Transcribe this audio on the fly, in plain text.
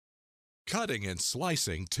Cutting and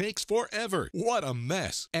slicing takes forever. What a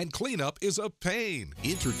mess. And cleanup is a pain.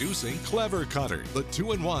 Introducing Clever Cutter, the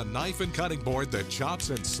 2-in-1 knife and cutting board that chops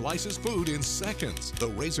and slices food in seconds. The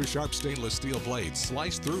razor-sharp stainless steel blades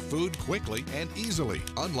slice through food quickly and easily.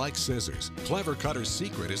 Unlike scissors, Clever Cutter's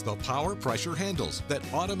secret is the power pressure handles that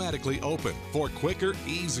automatically open for quicker,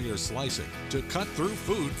 easier slicing to cut through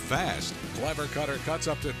food fast. Clever Cutter cuts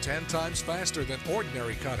up to 10 times faster than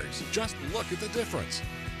ordinary cutters. Just look at the difference.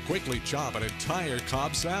 Quickly chop an entire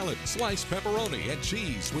Cobb salad. Slice pepperoni and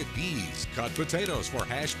cheese with ease. Cut potatoes for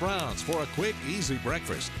hash browns for a quick, easy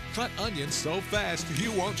breakfast. Cut onions so fast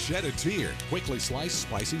you won't shed a tear. Quickly slice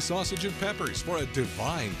spicy sausage and peppers for a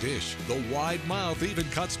divine dish. The wide mouth even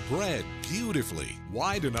cuts bread beautifully.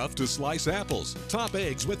 Wide enough to slice apples. Top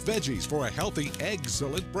eggs with veggies for a healthy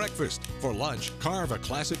egg-salad breakfast. For lunch, carve a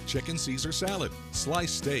classic chicken Caesar salad.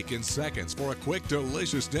 Slice steak in seconds for a quick,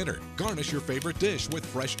 delicious dinner. Garnish your favorite dish with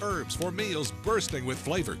fresh herbs for meals bursting with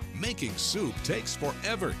flavor. Making soup takes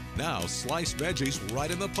forever. Now slice veggies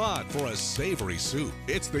right in the pot for a savory soup.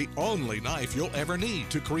 It's the only knife you'll ever need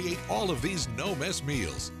to create all of these no-mess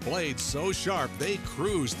meals. Blades so sharp they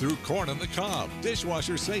cruise through corn on the cob.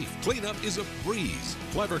 Dishwasher safe. Cleanup is a breeze.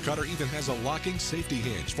 Clever Cutter even has a locking safety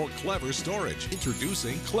hinge for clever storage.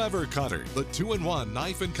 Introducing Clever Cutter, the 2-in-1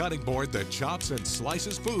 knife and cutting board that chops and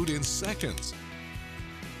slices food in seconds.